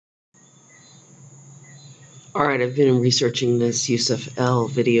All right, I've been researching this Yusuf L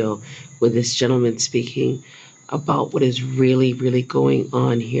video with this gentleman speaking about what is really going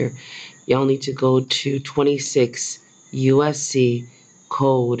on here. Y'all need to go to 26 USC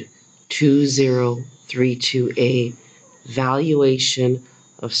code 2032A, valuation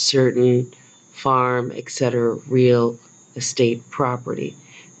of certain farm, etc., real estate property.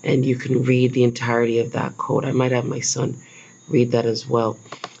 And you can read the entirety of that code. I might have my son read that as well.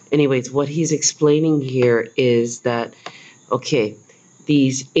 Anyways, what he's explaining here is that, okay,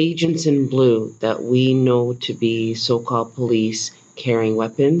 these agents in blue that we know to be so-called police carrying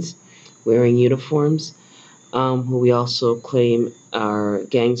weapons, wearing uniforms, who we also claim are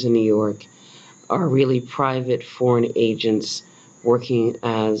gangs in New York, are really private foreign agents working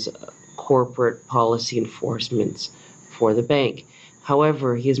as corporate policy enforcements for the bank.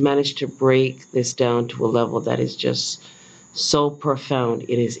 However, he has managed to break this down to a level that is just so profound,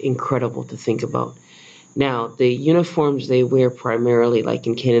 it is incredible to think about. Now, the uniforms they wear primarily, like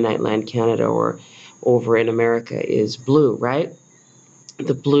in Canaanite land, Canada, or over in America, is blue, right?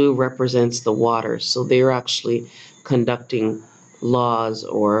 The blue represents the waters, so they're actually conducting laws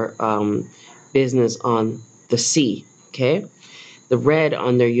or business on the sea, okay? The red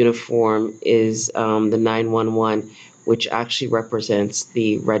on their uniform is the 911, which actually represents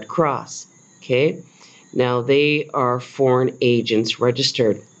the Red Cross, okay? Now, they are foreign agents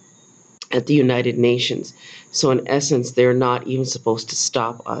registered at the United Nations. So, in essence, they're not even supposed to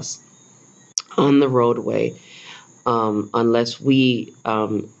stop us on the roadway unless we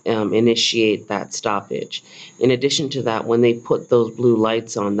initiate that stoppage. In addition to that, when they put those blue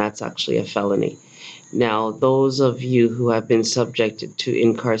lights on, that's actually a felony. Now, those of you who have been subjected to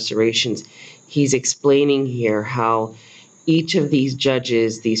incarcerations, he's explaining here how each of these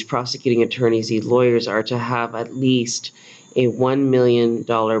judges, these prosecuting attorneys, these lawyers are to have at least a $1 million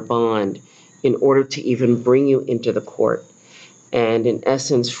bond in order to even bring you into the court. And in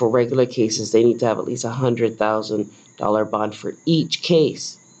essence, for regular cases, they need to have at least a $100,000 bond for each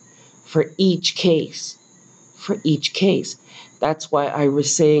case. For each case. For each case. That's why I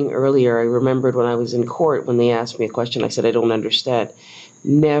was saying earlier, I remembered when I was in court, when they asked me a question, I said, I don't understand.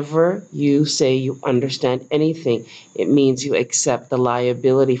 Never you say you understand anything. It means you accept the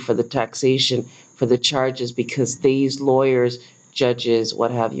liability for the taxation, for the charges, because these lawyers, judges, what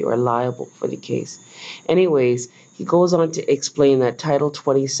have you, are liable for the case. Anyways, he goes on to explain that Title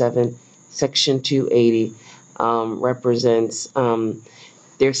 27, Section 280 represents,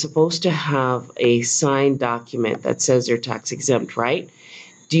 they're supposed to have a signed document that says they're tax exempt, right?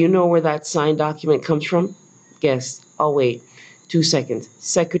 Do you know where that signed document comes from? Guess. I'll wait. 2 seconds.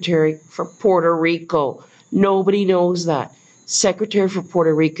 Secretary for Puerto Rico. Nobody knows that. Secretary for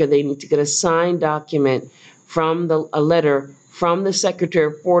Puerto Rico, they need to get a signed document from a letter from the Secretary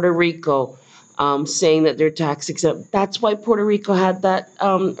of Puerto Rico saying that they're tax exempt. That's why Puerto Rico had that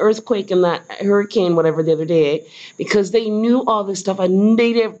earthquake and that hurricane, whatever, the other day, because they knew all this stuff and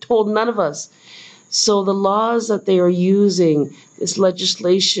they told none of us. So the laws that they are using, this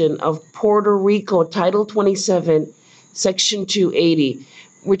legislation of Puerto Rico, Title 27, Section 280,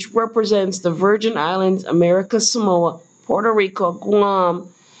 which represents the Virgin Islands, America, Samoa, Puerto Rico, Guam,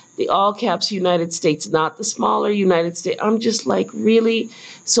 the all caps United States, not the smaller United States. I'm just like, really?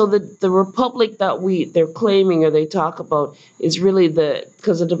 So the republic that they're claiming or they talk about is really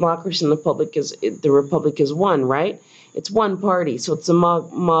because the democracy and the republic is one, right? It's one party, so it's a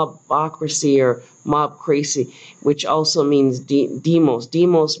mobocracy or mobcracy, which also means demos.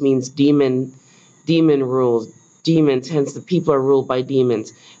 Demos means demon rules. Demons, hence the people are ruled by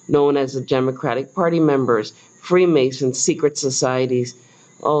demons, known as the Democratic Party members, Freemasons, secret societies.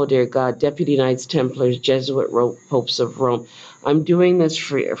 Oh, dear God, Deputy Knights Templars, Jesuit Popes of Rome. I'm doing this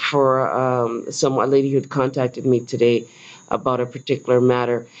for a lady who had contacted me today about a particular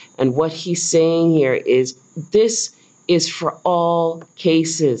matter. And what he's saying here is this is for all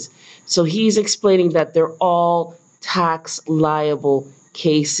cases. So he's explaining that they're all tax liable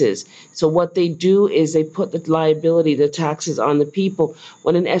cases. So what they do is they put the liability, the taxes on the people,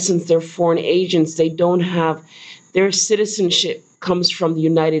 when in essence they're foreign agents. They don't have, their citizenship comes from the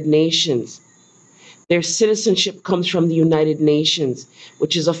United Nations. Their citizenship comes from the United Nations,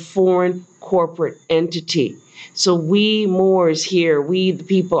 which is a foreign corporate entity. So we Moors here, we the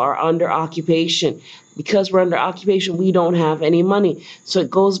people are under occupation. Because we're under occupation, we don't have any money. So it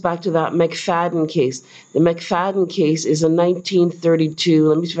goes back to that McFadden case. The McFadden case is a 1932,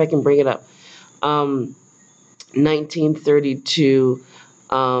 let me see if I can bring it up, 1932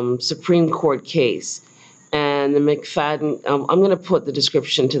 Supreme Court case. And the McFadden, I'm going to put the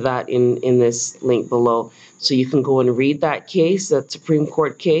description to that in this link below. So you can go and read that case, that Supreme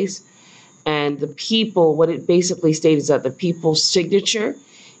Court case. And the people, what it basically states is that the people's signature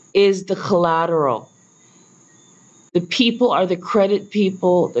is the collateral. The people are the credit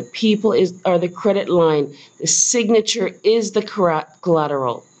people. The people are the credit line. The signature is the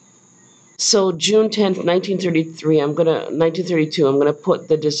collateral. So June 10th, 1932, I'm gonna put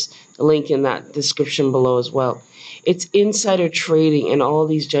the link in that description below as well. It's insider trading, and all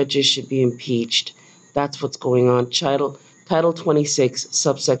these judges should be impeached. That's what's going on. Title 26,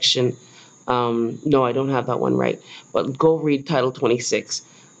 subsection. No, I don't have that one right, but go read Title 26.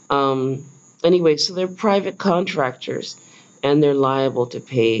 Anyway, so they're private contractors, and they're liable to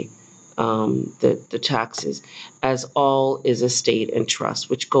pay the taxes, as all is estate and trust,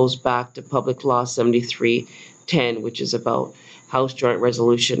 which goes back to Public Law 7310, which is about House Joint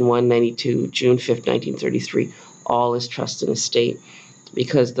Resolution 192, June 5th, 1933. All is trust and estate,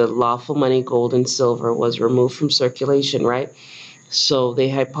 because the lawful money, gold and silver, was removed from circulation, right? So they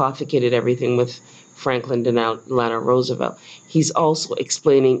hypothecated everything with Franklin Delano Roosevelt. He's also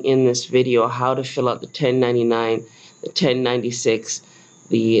explaining in this video how to fill out the 1099, the 1096,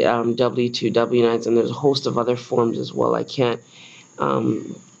 the W-2, W-9s, and there's a host of other forms as well. I can't,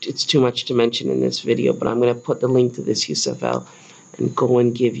 it's too much to mention in this video, but I'm going to put the link to this Yusuf L. and go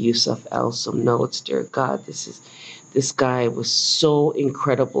and give Yusuf L some notes. Dear God, this guy was so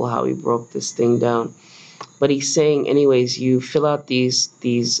incredible how he broke this thing down. But he's saying, anyways, you fill out these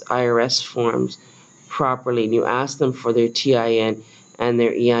IRS forms properly, and you ask them for their TIN and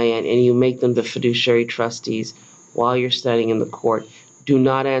their EIN, and you make them the fiduciary trustees while you're standing in the court. Do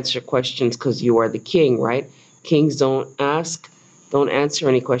not answer questions, because you are the king, right? Kings don't answer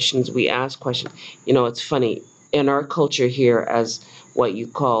any questions. We ask questions. You know, it's funny. In our culture here, as what you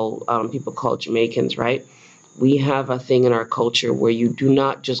call, people call Jamaicans, right? We have a thing in our culture where you do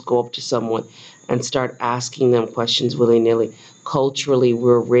not just go up to someone and start asking them questions willy-nilly. Culturally,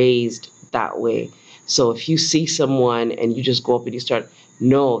 we're raised that way. So if you see someone and you just go up and you start,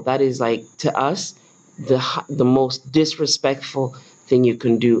 no, that is, like, to us, the most disrespectful thing you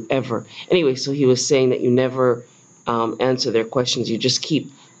can do ever. Anyway, so he was saying that you never answer their questions. You just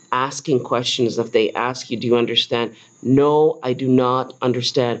keep asking questions. If they ask you, do you understand? No, I do not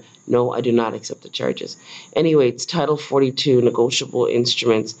understand. No, I do not accept the charges. Anyway, it's Title 42, negotiable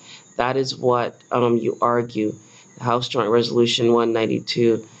instruments. That is what you argue. The House Joint Resolution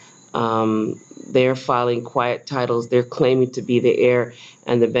 192. They're filing quiet titles. They're claiming to be the heir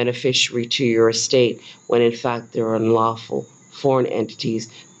and the beneficiary to your estate, when in fact they're unlawful foreign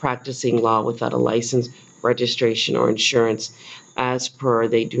entities practicing law without a license, registration, or insurance. As per,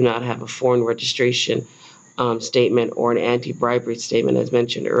 they do not have a foreign registration statement or an anti-bribery statement, as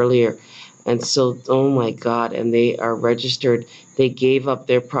mentioned earlier. And so, oh my God, and they are registered. They gave up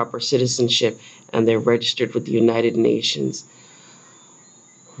their proper citizenship, and they're registered with the United Nations.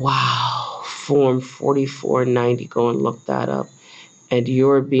 Wow. Form 4490, go and look that up. And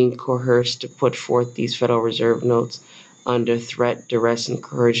you're being coerced to put forth these Federal Reserve notes under threat, duress, and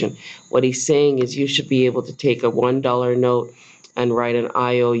coercion. What he's saying is you should be able to take a $1 note and write an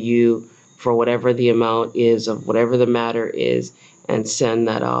IOU for whatever the amount is of whatever the matter is, and send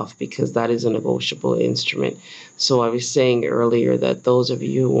that off, because that is a negotiable instrument. So I was saying earlier that those of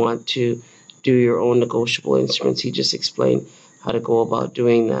you who want to do your own negotiable instruments, he just explained how to go about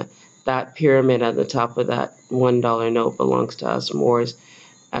doing that. That pyramid at the top of that $1 note belongs to us Moors,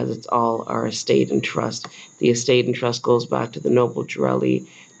 as it's all our estate and trust. The estate and trust goes back to the Noble Jurelli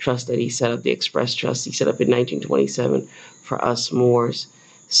Trust that he set up, the Express Trust he set up in 1927 for us Moors.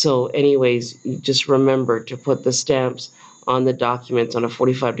 So anyways, just remember to put the stamps on the documents on a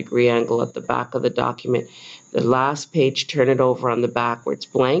 45-degree angle at the back of the document. The last page, turn it over on the back where it's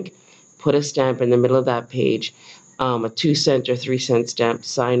blank. Put a stamp in the middle of that page, a 2-cent or 3-cent stamp,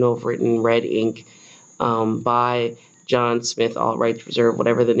 sign over it in red ink, by John Smith, all rights reserved,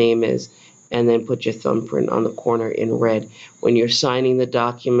 whatever the name is, and then put your thumbprint on the corner in red. When you're signing the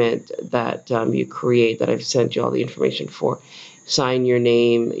document that you create, that I've sent you all the information for, sign your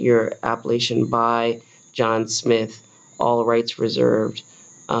name, your appellation by John Smith, all rights reserved.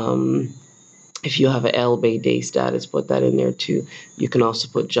 If you have an L Bay Day status, put that in there too. You can also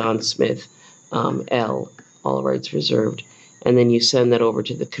put John Smith, L, all rights reserved. And then you send that over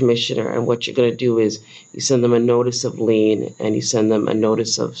to the commissioner. And what you're going to do is you send them a notice of lien, and you send them a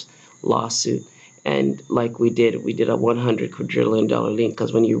notice of lawsuit. And like we did a $100 quadrillion lien,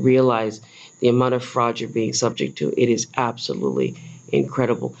 because when you realize the amount of fraud you're being subject to, it is absolutely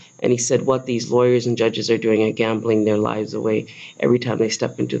incredible. And he said what these lawyers and judges are doing are gambling their lives away every time they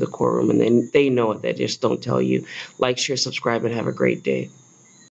step into the courtroom, and they know it. They just don't tell you. Like, share, subscribe, and have a great day.